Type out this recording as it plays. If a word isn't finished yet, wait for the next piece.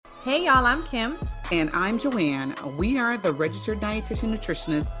Hey y'all, I'm Kim. And I'm Joanne. We are the registered dietitian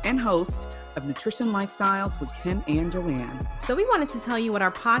nutritionist and host of Nutrition Lifestyles with Kim and Joanne. So we wanted to tell you what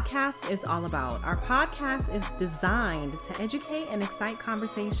our podcast is all about. Our podcast is designed to educate and excite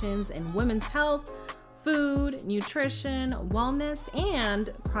conversations in women's health, food, nutrition, wellness,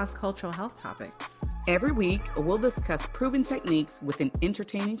 and cross-cultural health topics. Every week, we'll discuss proven techniques with an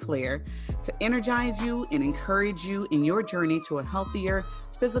entertaining flair to energize you and encourage you in your journey to a healthier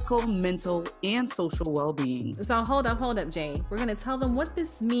physical, mental, and social well-being. So hold up, Jay. We're going to tell them what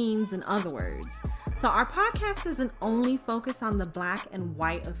this means in other words. So our podcast doesn't only focus on the black and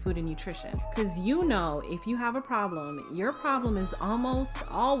white of food and nutrition, because you know if you have a problem, your problem is almost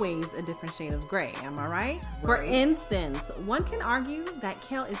always a different shade of gray. Am I right? For instance, one can argue that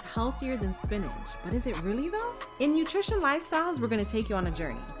kale is healthier than spinach, but is it really though? In Nutrition Lifestyles, we're going to take you on a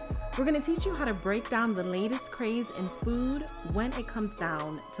journey. We're going to teach you how to break down the latest craze in food when it comes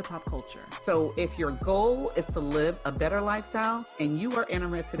down to pop culture. So if your goal is to live a better lifestyle and you are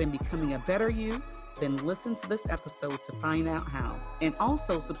interested in becoming a better you, then listen to this episode to find out how. And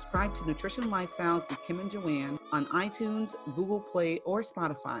also subscribe to Nutrition Lifestyles with Kim and Joanne on iTunes, Google Play, or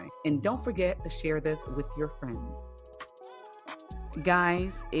Spotify. And don't forget to share this with your friends.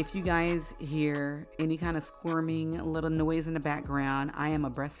 Guys, if you guys hear any kind of squirming, little noise in the background, I am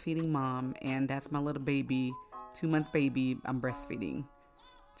a breastfeeding mom, and that's my little baby, 2-month baby I'm breastfeeding.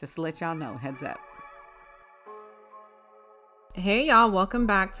 Just to let y'all know, heads up. Hey y'all, welcome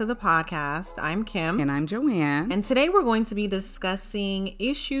back to the podcast. I'm Kim. And I'm Joanne. And today we're going to be discussing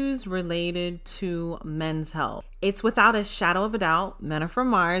issues related to men's health. It's without a shadow of a doubt, men are from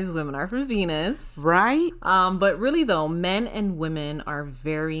Mars, women are from Venus. Right? But really though, men and women are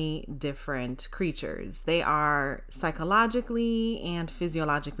very different creatures. They are psychologically and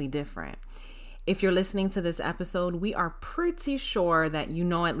physiologically different. If you're listening to this episode, we are pretty sure that you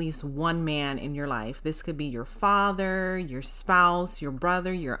know at least one man in your life. This could be your father, your spouse, your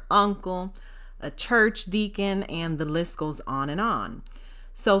brother, your uncle, a church deacon, and the list goes on and on.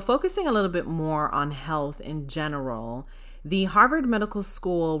 So focusing a little bit more on health in general, the Harvard Medical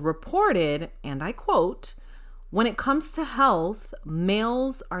School reported, and I quote, "When it comes to health,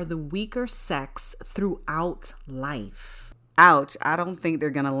 males are the weaker sex throughout life." Ouch. I don't think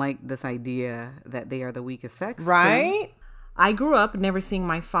they're going to like this idea that they are the weakest sex. Right? I grew up never seeing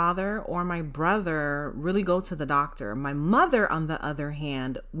my father or my brother really go to the doctor. My mother, on the other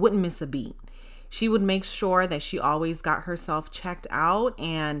hand, wouldn't miss a beat. She would make sure that she always got herself checked out,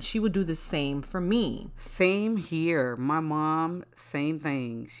 and she would do the same for me. Same here. My mom, same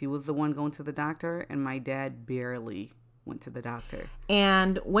thing. She was the one going to the doctor, and my dad barely went to the doctor.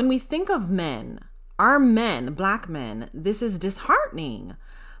 And when we think of men, our men, black men, this is disheartening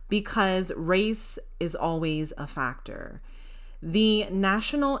because race is always a factor. The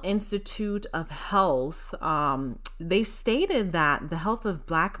National Institute of Health, they stated that the health of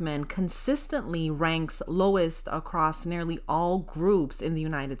black men consistently ranks lowest across nearly all groups in the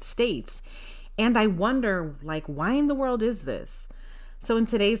United States. And I wonder, why in the world is this? So in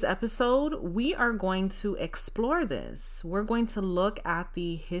today's episode, we are going to explore this. We're going to look at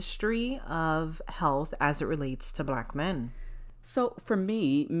the history of health as it relates to black men. So for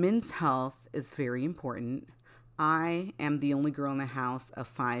me, men's health is very important. I am the only girl in the house of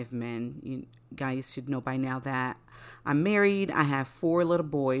 5 men. You guys should know by now that I'm married. I have 4 little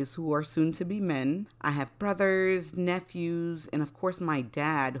boys who are soon to be men. I have brothers, nephews, and of course my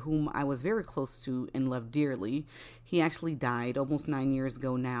dad, whom I was very close to and loved dearly. He actually died almost 9 years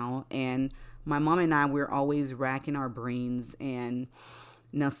ago now. And my mom and I, we're always racking our brains and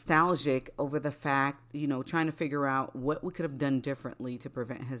nostalgic over the fact, trying to figure out what we could have done differently to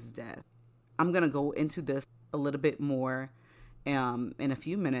prevent his death. I'm going to go into this a little bit more in a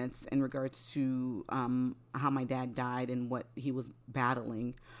few minutes in regards to how my dad died and what he was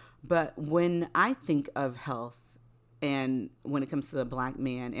battling. But when I think of health and when it comes to the black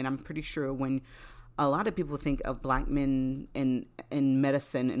man, and I'm pretty sure when a lot of people think of black men in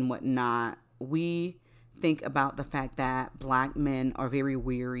medicine and whatnot, we think about the fact that black men are very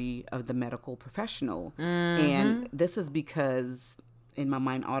weary of the medical professional. Mm-hmm. And this is because, in my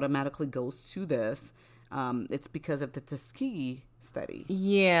mind, automatically goes to this. It's because of the Tuskegee study.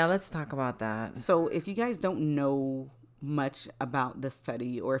 Yeah, let's talk about that. So if you guys don't know much about this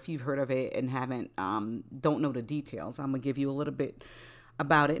study, or if you've heard of it and don't know the details, I'm going to give you a little bit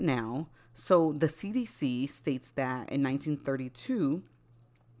about it now. So the CDC states that in 1932,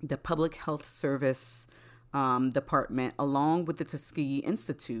 the Public Health Service Department, along with the Tuskegee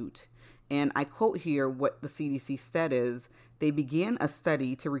Institute, and I quote here what the CDC said is, they began a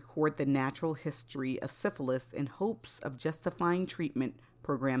study to record the natural history of syphilis in hopes of justifying treatment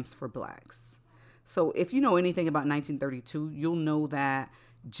programs for blacks. So if you know anything about 1932, you'll know that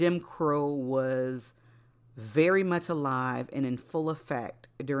Jim Crow was very much alive and in full effect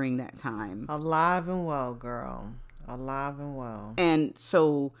during that time. Alive and well, girl. Alive and well. And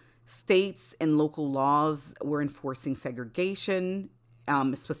so states and local laws were enforcing segregation,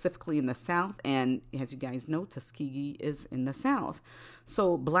 specifically in the South. And as you guys know, Tuskegee is in the South.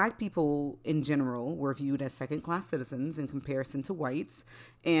 So black people in general were viewed as second-class citizens in comparison to whites.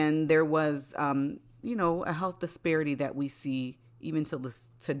 And there was, a health disparity that we see even till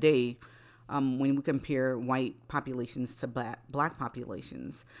today when we compare white populations to black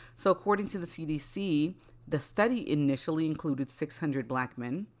populations. So according to the CDC, the study initially included 600 black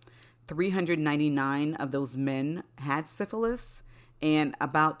men. 399 of those men had syphilis, and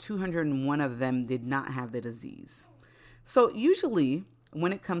about 201 of them did not have the disease. So usually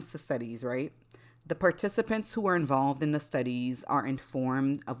when it comes to studies, right, the participants who are involved in the studies are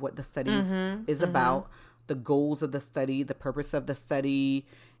informed of what the study is about, the goals of the study, the purpose of the study,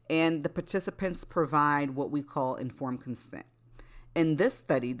 and the participants provide what we call informed consent. In this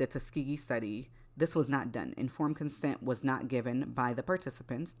study, the Tuskegee study, this was not done. Informed consent was not given by the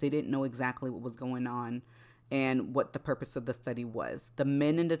participants. They didn't know exactly what was going on and what the purpose of the study was. The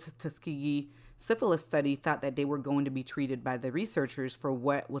men in the Tuskegee syphilis study thought that they were going to be treated by the researchers for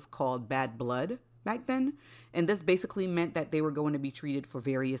what was called bad blood back then. And this basically meant that they were going to be treated for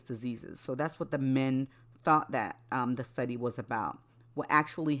various diseases. So that's what the men thought that the study was about. What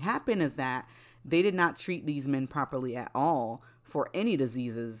actually happened is that they did not treat these men properly at all for any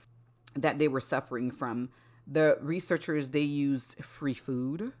diseases that they were suffering from. The researchers, they used free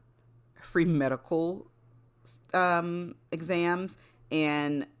food, free medical exams,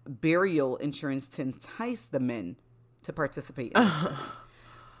 and burial insurance to entice the men to participate in the study.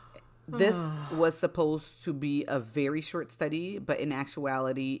 This was supposed to be a very short study, but in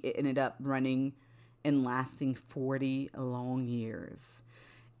actuality, it ended up running and lasting 40 long years.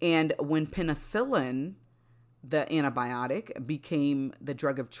 And when penicillin, the antibiotic, became the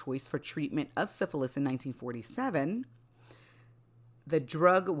drug of choice for treatment of syphilis in 1947, the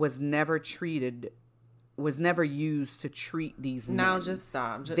drug was never used to treat these men. Now just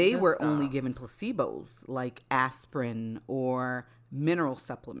stop. They were only given placebos like aspirin or mineral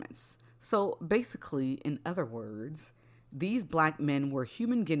supplements. So basically, in other words, these black men were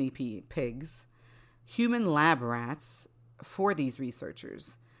human guinea pigs, human lab rats for these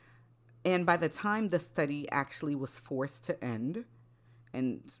researchers. And by the time the study actually was forced to end,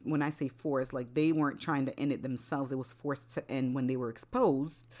 and when I say forced, like they weren't trying to end it themselves, it was forced to end when they were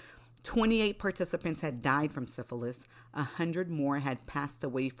exposed, 28 participants had died from syphilis, 100 more had passed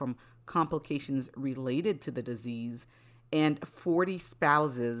away from complications related to the disease, and 40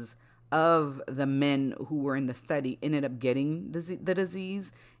 spouses of the men who were in the study ended up getting the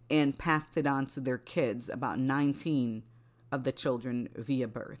disease and passed it on to their kids, about 19 of the children via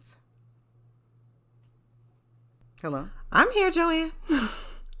birth. Hello? I'm here, Joanne.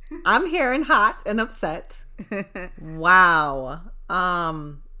 I'm here and hot and upset. Wow.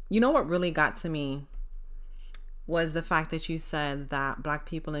 You know what really got to me was the fact that you said that black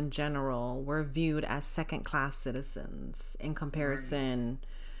people in general were viewed as second-class citizens in comparison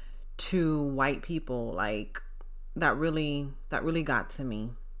to white people. Like that really got to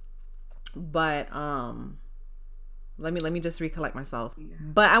me. But let me just recollect myself. Yeah.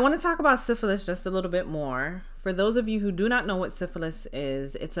 But I want to talk about syphilis just a little bit more. For those of you who do not know what syphilis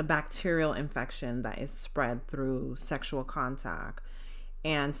is, it's a bacterial infection that is spread through sexual contact.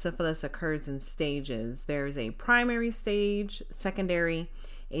 And syphilis occurs in stages. There's a primary stage, secondary,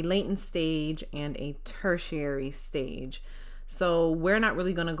 a latent stage, and a tertiary stage. So we're not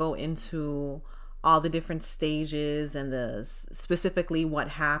really going to go into all the different stages and specifically what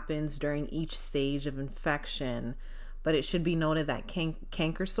happens during each stage of infection. But it should be noted that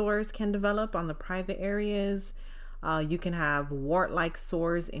canker sores can develop on the private areas. You can have wart-like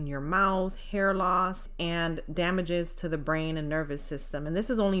sores in your mouth, hair loss, and damages to the brain and nervous system. And this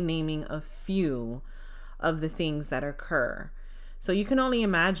is only naming a few of the things that occur. So you can only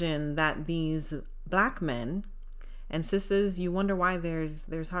imagine that these black men and sisters, you wonder why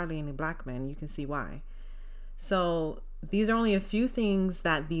there's hardly any black men. You can see why. So these are only a few things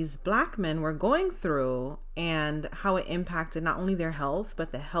that these black men were going through and how it impacted not only their health,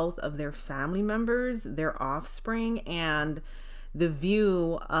 but the health of their family members, their offspring, and the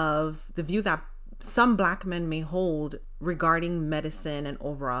view that some black men may hold regarding medicine and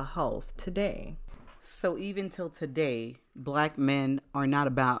overall health today. So even till today, black men are not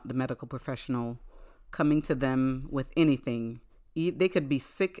about the medical professional coming to them with anything. They could be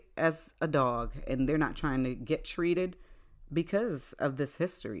sick as a dog and they're not trying to get treated. because of this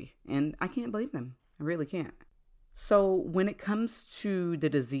history. And I can't blame them. I really can't. So when it comes to the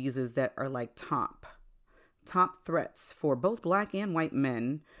diseases that are like top threats for both Black and white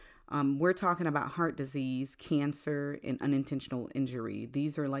men, we're talking about heart disease, cancer, and unintentional injury.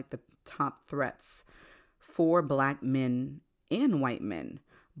 These are like the top threats for Black men and white men.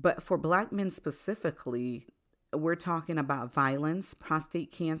 But for Black men specifically, we're talking about violence,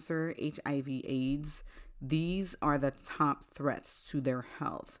 prostate cancer, HIV/AIDS. These are the top threats to their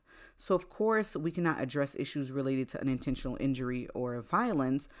health. So, of course, we cannot address issues related to unintentional injury or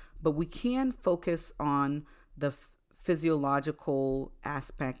violence, but we can focus on the physiological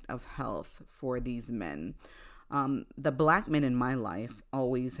aspect of health for these men. The Black men in my life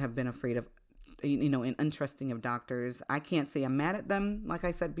always have been afraid of, and untrusting of doctors. I can't say I'm mad at them, like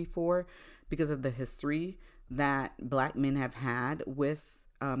I said before, because of the history that Black men have had with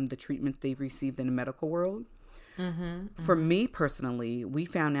the treatment they've received in the medical world. For me personally, we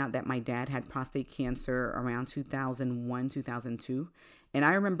found out that my dad had prostate cancer around 2001, 2002. And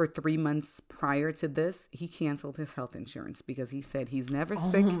I remember 3 months prior to this, he canceled his health insurance because he said he's never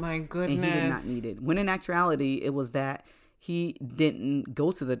sick. Oh my goodness. And he did not need it. When in actuality, it was that he didn't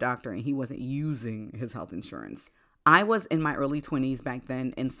go to the doctor and he wasn't using his health insurance. I was in my early 20s back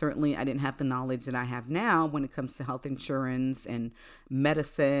then, and certainly I didn't have the knowledge that I have now when it comes to health insurance and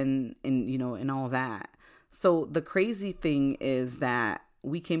medicine and all that. So the crazy thing is that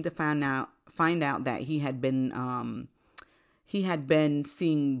we came to find out that he had been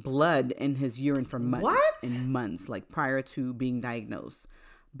seeing blood in his urine for months, like prior to being diagnosed.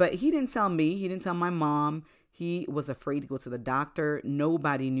 But he didn't tell me. He didn't tell my mom. He was afraid to go to the doctor.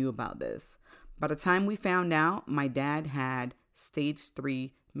 Nobody knew about this. By the time we found out, my dad had stage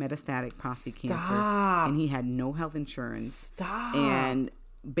 3 metastatic prostate cancer, and he had no health insurance. And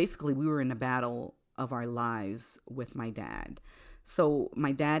basically, we were in a battle of our lives with my dad. So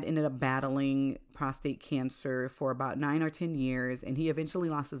my dad ended up battling prostate cancer for about 9 or 10 years, and he eventually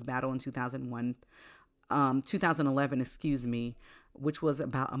lost his battle in 2011, which was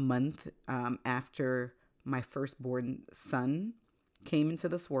about a month after my firstborn son came into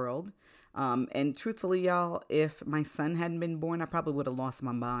this world. And truthfully, y'all, if my son hadn't been born, I probably would have lost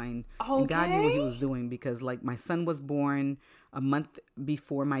my mind. Okay. And God knew what he was doing, because like my son was born a month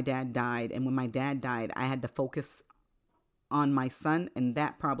before my dad died. And when my dad died, I had to focus on my son. And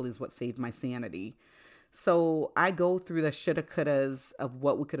that probably is what saved my sanity. So I go through the shoulda couldas of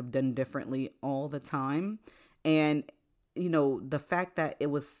what we could have done differently all the time. And, the fact that it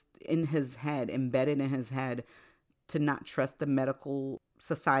was in his head, embedded in his head, to not trust the medical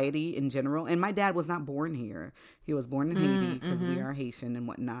society in general. And my dad was not born here. He was born in Haiti because we are Haitian and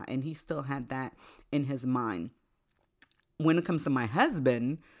whatnot. And he still had that in his mind. When it comes to my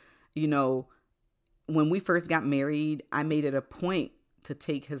husband, when we first got married, I made it a point to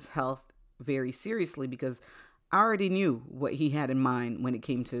take his health very seriously because I already knew what he had in mind when it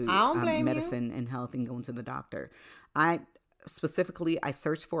came to medicine and health and going to the doctor. I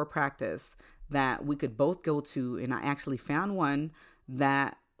searched for a practice that we could both go to, and I actually found one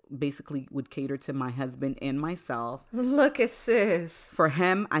that basically would cater to my husband and myself. Look at sis. For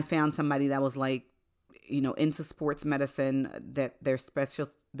him, I found somebody that was like, into sports medicine, that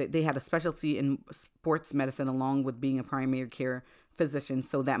they had a specialty in sports medicine along with being a primary care physician,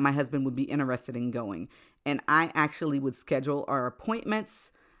 so that my husband would be interested in going. And I actually would schedule our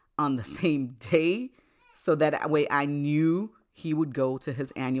appointments on the same day, so that way I knew he would go to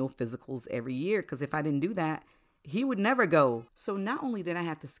his annual physicals every year. Because if I didn't do that, he would never go. So not only did I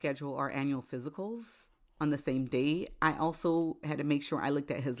have to schedule our annual physicals on the same day, I also had to make sure I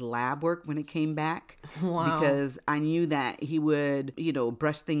looked at his lab work when it came back. Wow. Because I knew that he would,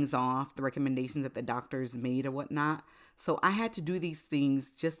 brush things off, the recommendations that the doctors made or whatnot. So I had to do these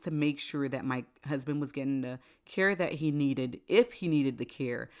things just to make sure that my husband was getting the care that he needed, if he needed the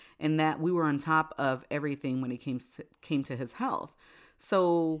care, and that we were on top of everything when it came to his health.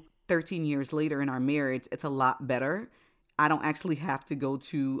 So 13 years later in our marriage, it's a lot better. I don't actually have to go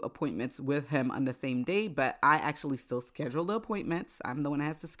to appointments with him on the same day, but I actually still schedule the appointments. I'm the one that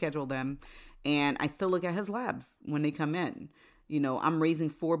has to schedule them. And I still look at his labs when they come in. I'm raising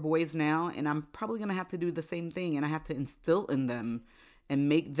 4 boys now, and I'm probably going to have to do the same thing. And I have to instill in them and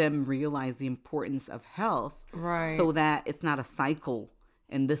make them realize the importance of health. Right. So that it's not a cycle.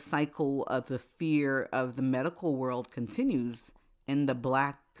 And this cycle of the fear of the medical world continues in the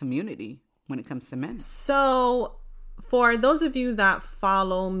Black community when it comes to men. So for those of you that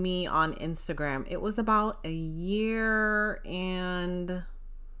follow me on Instagram, it was about a year and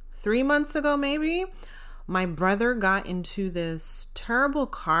 3 months ago, maybe, my brother got into this terrible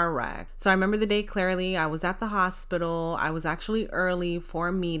car wreck. So I remember the day clearly. I was at the hospital. I was actually early for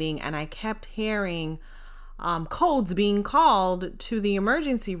a meeting, and I kept hearing codes being called to the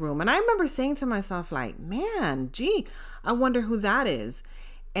emergency room. And I remember saying to myself, like, man, gee, I wonder who that is.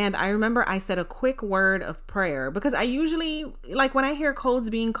 And I remember I said a quick word of prayer, because I usually, like, when I hear codes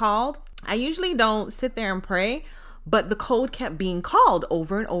being called, I usually don't sit there and pray, but the code kept being called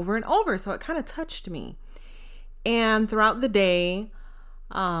over and over and over. So it kind of touched me. And throughout the day,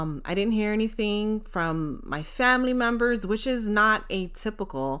 I didn't hear anything from my family members, which is not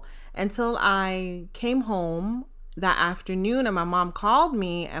atypical, until I came home that afternoon and my mom called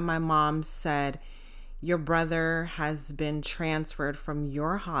me, and my mom said, your brother has been transferred from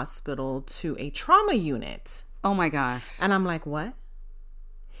your hospital to a trauma unit. Oh my gosh. And I'm like, what?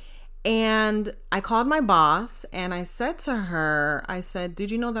 And I called my boss and I said to her, I said,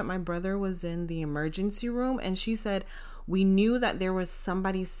 did you know that my brother was in the emergency room? And she said, we knew that there was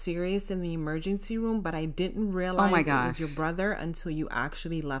somebody serious in the emergency room, but I didn't realize it was your brother until you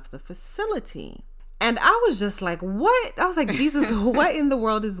actually left the facility. And I was just like, what? I was like, Jesus, what in the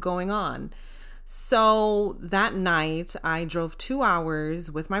world is going on? So that night I drove 2 hours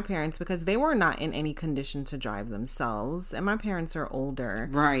with my parents, because they were not in any condition to drive themselves, and my parents are older.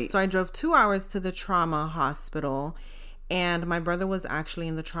 Right. So I drove 2 hours to the trauma hospital, and my brother was actually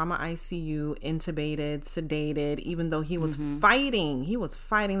in the trauma ICU, intubated, sedated, even though he was fighting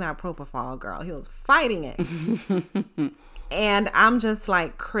that propofol, girl. He was fighting it. And I'm just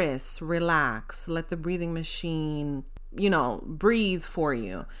like, Chris, relax, let the breathing machine, breathe for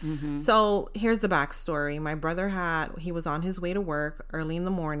you. So here's the backstory. My brother he was on his way to work early in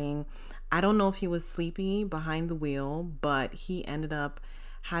the morning. I don't know if he was sleepy behind the wheel, but he ended up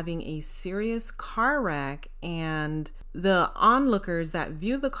having a serious car wreck. And the onlookers that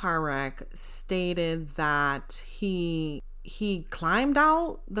viewed the car wreck stated that he climbed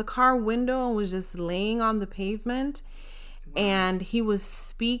out the car window and was just laying on the pavement. Wow. And he was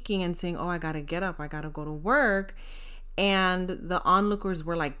speaking and saying, oh, I gotta get up, I gotta go to work. And the onlookers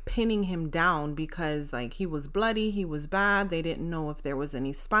were like pinning him down because like he was bloody, he was bad. They didn't know if there was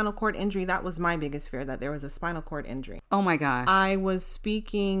any spinal cord injury. That was my biggest fear, that there was a spinal cord injury. Oh my gosh. I was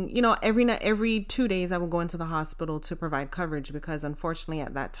speaking, every 2 days I would go into the hospital to provide coverage, because unfortunately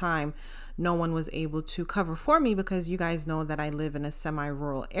at that time, no one was able to cover for me, because you guys know that I live in a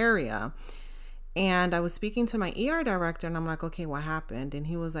semi-rural area. And I was speaking to my ER director, and I'm like, okay, what happened? And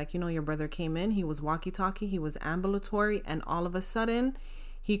he was like, your brother came in, he was walkie-talkie, he was ambulatory, and all of a sudden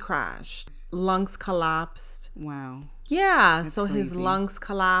he crashed. Lungs collapsed. Wow. Yeah. That's so crazy. His lungs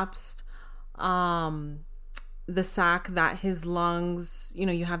collapsed. The sac that his lungs,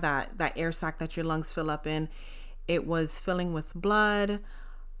 you have that air sac that your lungs fill up in, it was filling with blood.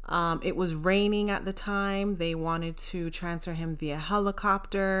 It was raining at the time. They wanted to transfer him via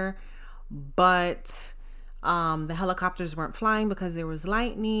helicopter, but the helicopters weren't flying because there was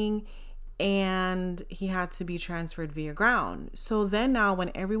lightning, and he had to be transferred via ground. So then now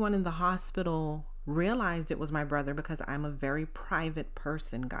when everyone in the hospital realized it was my brother, because I'm a very private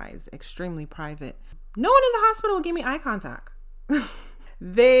person, guys, extremely private, no one in the hospital gave me eye contact.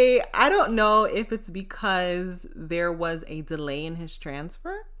 I don't know if it's because there was a delay in his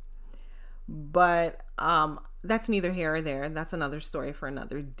transfer, but that's neither here or there. That's another story for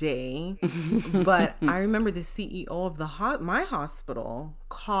another day. But I remember the CEO of my hospital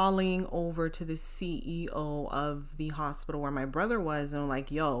calling over to the CEO of the hospital where my brother was, and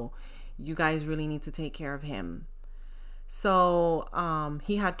like, yo, you guys really need to take care of him. So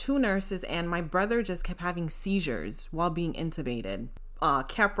he had 2 nurses, and my brother just kept having seizures while being intubated.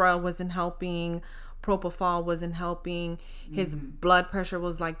 Keppra wasn't helping. Propofol wasn't helping. His blood pressure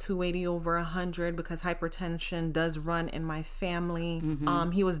was like 280/100, because hypertension does run in my family.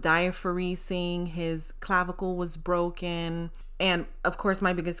 He was diaphoresing. His clavicle was broken. And of course,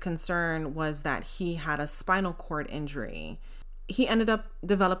 my biggest concern was that he had a spinal cord injury. He ended up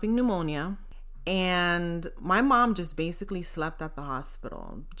developing pneumonia. And my mom just basically slept at the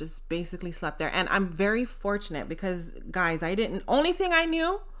hospital, just basically slept there. And I'm very fortunate because, guys, only thing I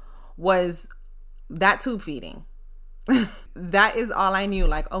knew was that tube feeding. That is all I knew.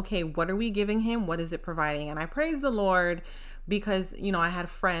 Like, okay, what are we giving him? What is it providing? And I praise the Lord because, I had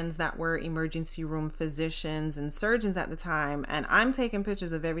friends that were emergency room physicians and surgeons at the time. And I'm taking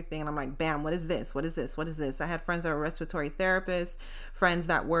pictures of everything. And I'm like, bam, what is this? What is this? What is this? I had friends that were respiratory therapists, friends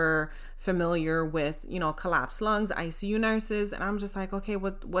that were familiar with, collapsed lungs, ICU nurses. And I'm just like, okay,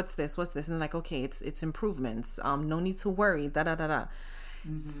 what's this? What's this? And like, okay, it's improvements. No need to worry. Da, da, da, da.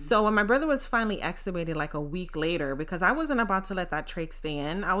 So when my brother was finally extubated like a week later, because I wasn't about to let that trach stay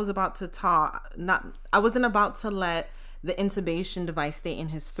in, I wasn't about to let the intubation device stay in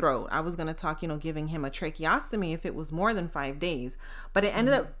his throat. I was going to talk, giving him a tracheostomy if it was more than 5 days, but it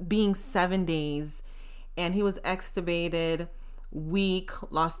ended up being 7 days, and he was extubated, weak,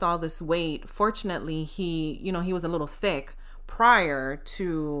 lost all this weight. Fortunately, he was a little thick prior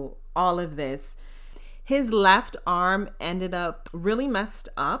to all of this. His left arm ended up really messed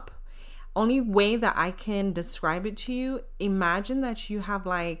up. Only way that I can describe it to you, imagine that you have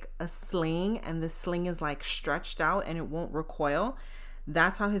like a sling and the sling is like stretched out and it won't recoil.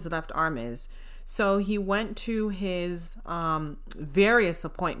 That's how his left arm is. So he went to his various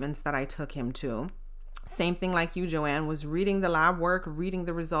appointments that I took him to. Same thing like you, Joanne, was reading the lab work, reading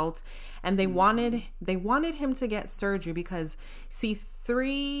the results, and they wanted him to get surgery because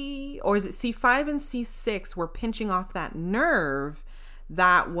C3, or is it C5 and C6 were pinching off that nerve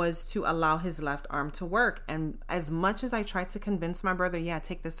that was to allow his left arm to work. And as much as I tried to convince my brother, yeah,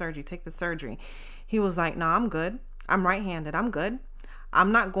 take the surgery, he was like, no, I'm good. I'm right-handed. I'm good.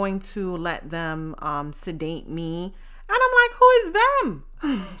 I'm not going to let them sedate me. And I'm like, who is them?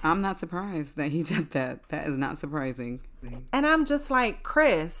 I'm not surprised that he did that. That is not surprising. And I'm just like,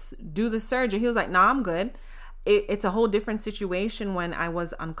 Chris, do the surgery. He was like, nah, I'm good. It's a whole different situation when I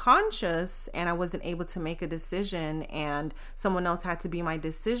was unconscious and I wasn't able to make a decision and someone else had to be my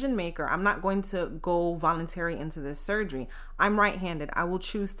decision maker. I'm not going to go voluntary into this surgery. I'm right-handed. I will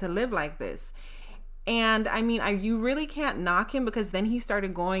choose to live like this. And I mean, you really can't knock him, because then he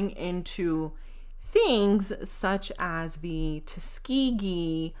started going into things such as the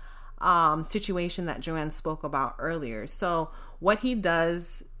Tuskegee situation that Joanne spoke about earlier. So what he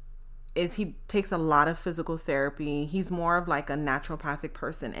does is he takes a lot of physical therapy. He's more of like a naturopathic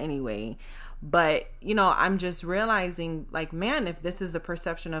person anyway. But, I'm just realizing, like, man, if this is the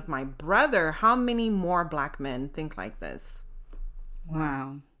perception of my brother, how many more Black men think like this?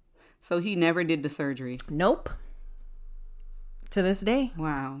 Wow. So he never did the surgery? Nope. To this day.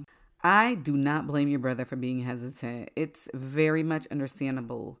 Wow. I do not blame your brother for being hesitant. It's very much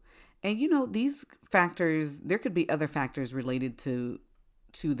understandable. And, these factors, there could be other factors related to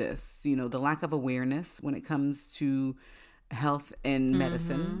this, the lack of awareness when it comes to health and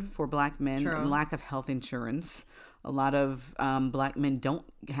medicine for Black men, lack of health insurance. A lot of Black men don't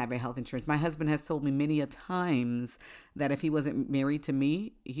have a health insurance. My husband has told me many a times that if he wasn't married to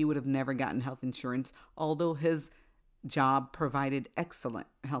me, he would have never gotten health insurance, although his job provided excellent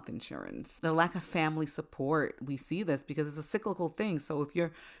health insurance. The lack of family support, we see this because it's a cyclical thing. So if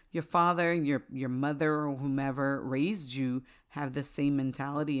your father, your mother, or whomever raised you have the same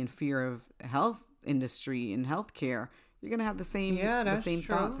mentality and fear of health industry and healthcare, you're gonna have the same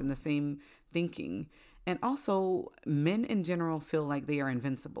thoughts and the same thinking. And also, men in general feel like they are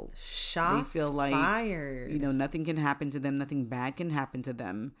invincible. They feel like fired. Nothing can happen to them, nothing bad can happen to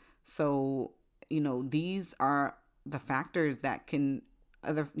them. So these are the factors that can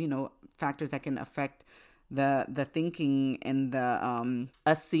affect the thinking and the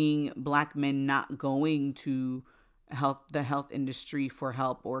us seeing Black men not going to the health industry for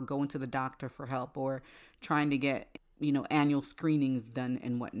help, or going to the doctor for help, or trying to get annual screenings done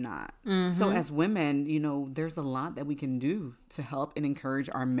and whatnot. So as women, there's a lot that we can do to help and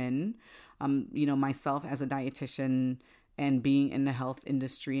encourage our men. Myself as a dietitian and being in the health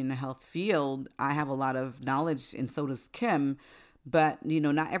industry, in the health field, I have a lot of knowledge, and so does Kim. But,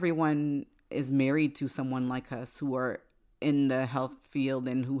 not everyone is married to someone like us who are in the health field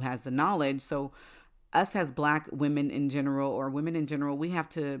and who has the knowledge. So us as Black women in general, or women in general, we have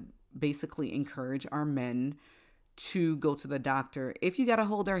to basically encourage our men to go to the doctor. If you got to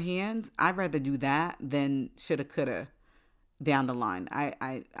hold their hands, I'd rather do that than shoulda, coulda down the line.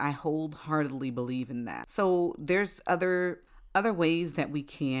 I wholeheartedly believe in that. So there's other ways that we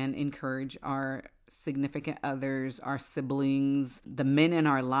can encourage our significant others, our siblings, the men in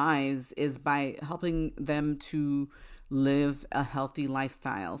our lives, is by helping them to live a healthy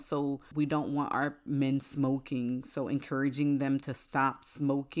lifestyle. So we don't want our men smoking. So encouraging them to stop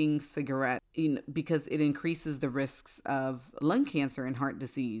smoking cigarettes, because it increases the risks of lung cancer and heart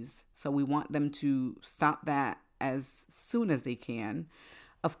disease. So we want them to stop that as soon as they can.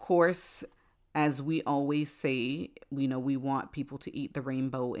 Of course, as we always say, we want people to eat the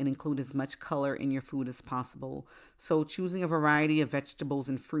rainbow and include as much color in your food as possible. So choosing a variety of vegetables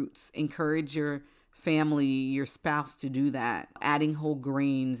and fruits, encourage your family, your spouse to do that. Adding whole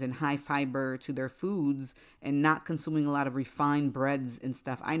grains and high fiber to their foods and not consuming a lot of refined breads and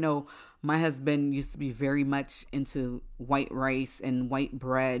stuff. I know my husband used to be very much into white rice and white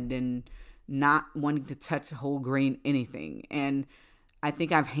bread and not wanting to touch whole grain anything. And I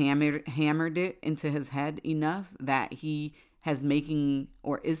think I've hammered it into his head enough that he has making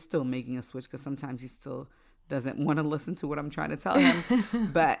or is still making a switch, because sometimes he still doesn't want to listen to what I'm trying to tell him.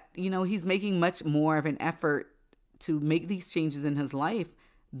 But, he's making much more of an effort to make these changes in his life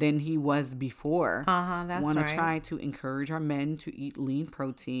than he was before. That's Want to right. try to encourage our men to eat lean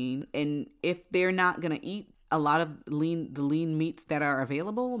protein. And if they're not going to eat a lot of the lean meats that are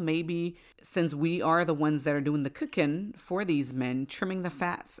available, maybe since we are the ones that are doing the cooking for these men, trimming the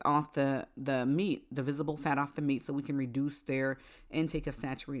fats off the meat, the visible fat off the meat, so we can reduce their intake of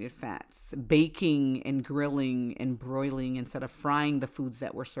saturated fats. Baking and grilling and broiling instead of frying the foods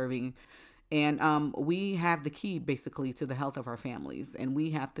that we're serving. And we have the key basically to the health of our families, and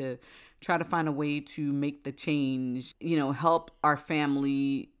we have to try to find a way to make the change, help our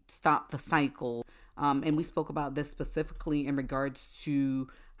family stop the cycle. And we spoke about this specifically in regards to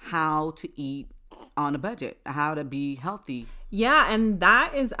how to eat on a budget, how to be healthy. Yeah, and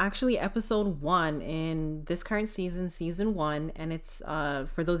that is actually episode 1 in this current season 1. And it's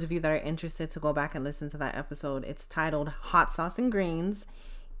for those of you that are interested to go back and listen to that episode, it's titled Hot Sauce and Greens,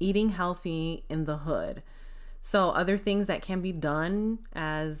 Eating Healthy in the Hood. So other things that can be done,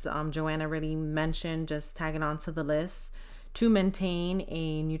 as Joanne already mentioned, just tagging on to the list, to maintain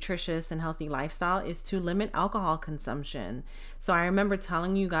a nutritious and healthy lifestyle is to limit alcohol consumption. So I remember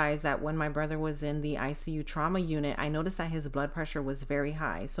telling you guys that when my brother was in the ICU trauma unit, I noticed that his blood pressure was very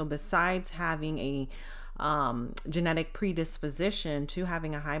high. So besides having a genetic predisposition to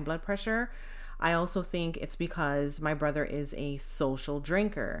having a high blood pressure, I also think it's because my brother is a social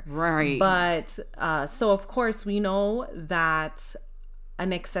drinker. Right. But so of course we know that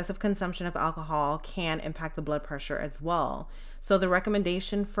an excessive consumption of alcohol can impact the blood pressure as well. So the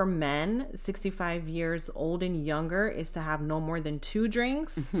recommendation for men 65 years old and younger is to have no more than 2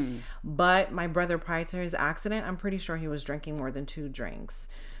 drinks. Mm-hmm. But my brother, prior to his accident, I'm pretty sure he was drinking more than 2 drinks.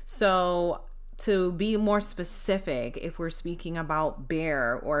 So to be more specific, if we're speaking about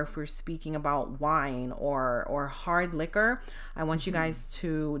beer or if we're speaking about wine or hard liquor, I want you guys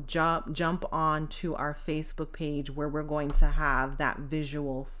to jump on to our Facebook page where we're going to have that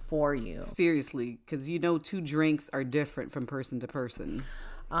visual for you. Seriously, because 2 drinks are different from person to person.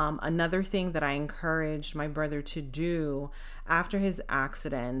 Another thing that I encouraged my brother to do after his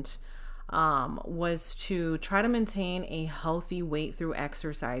accident was to try to maintain a healthy weight through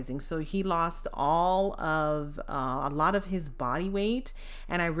exercising. So he lost a lot of his body weight,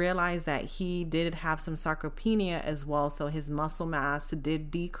 and I realized that he did have some sarcopenia as well. So his muscle mass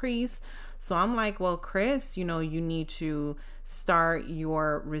did decrease. So I'm like, well, Chris, you need to start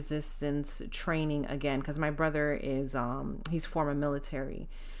your resistance training again, because my brother is, he's former military.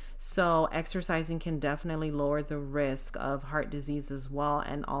 So exercising can definitely lower the risk of heart disease as well,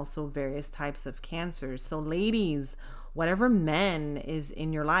 and also various types of cancers. So ladies, whatever men is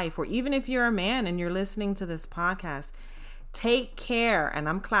in your life, or even if you're a man and you're listening to this podcast, take care, and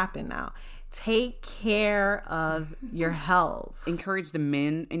I'm clapping now, take care of your health. Encourage the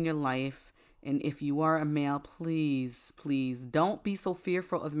men in your life. And if you are a male, please don't be so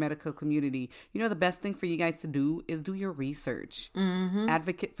fearful of the medical community. The best thing for you guys to do is do your research. Mm-hmm.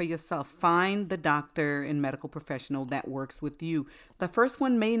 Advocate for yourself. Find the doctor and medical professional that works with you. The first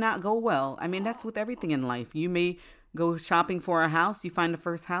one may not go well. I mean, that's with everything in life. You may go shopping for a house. You find the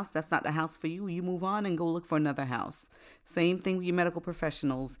first house. That's not the house for you. You move on and go look for another house. Same thing with your medical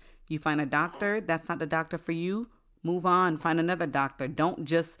professionals. You find a doctor. That's not the doctor for you. Move on. Find another doctor. Don't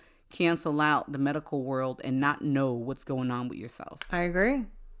just cancel out the medical world and not know what's going on with yourself. I agree.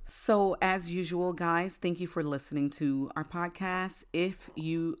 So as usual, guys, thank you for listening to our podcast. If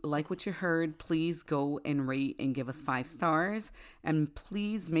you like what you heard, please go and rate and give us 5 stars. And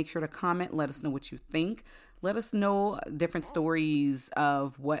please make sure to comment. Let us know what you think. Let us know different stories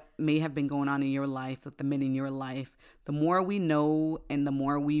of what may have been going on in your life, with the men in your life. The more we know and the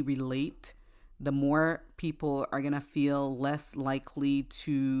more we relate, the more people are going to feel less likely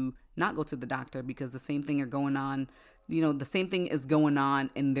to not go to the doctor, because the same thing the same thing is going on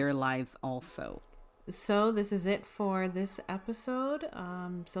in their lives also. So this is it for this episode.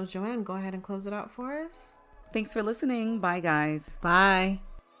 So Joanne, go ahead and close it out for us. Thanks for listening. Bye, guys. Bye.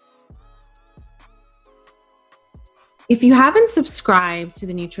 If you haven't subscribed to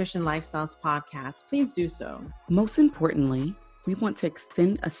the Nutrition Lifestyles podcast, please do so. Most importantly, we want to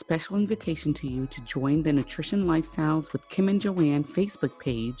extend a special invitation to you to join the Nutrition Lifestyles with Kim and Joanne Facebook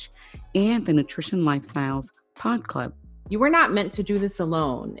page and the Nutrition Lifestyles Pod Club. You are not meant to do this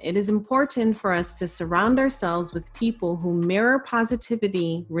alone. It is important for us to surround ourselves with people who mirror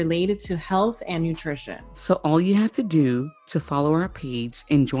positivity related to health and nutrition. So all you have to do to follow our page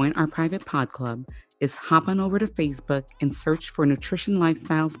and join our private pod club is hop on over to Facebook and search for Nutrition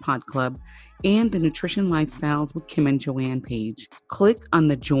Lifestyles Pod Club and the Nutrition Lifestyles with Kim and Joanne page. Click on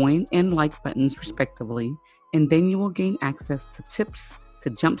the join and like buttons respectively, and then you will gain access to tips to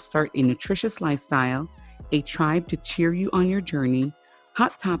jumpstart a nutritious lifestyle, a tribe to cheer you on your journey,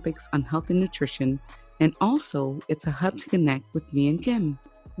 hot topics on health and nutrition, and also it's a hub to connect with me and Kim.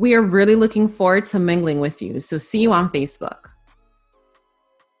 We are really looking forward to mingling with you, so see you on Facebook.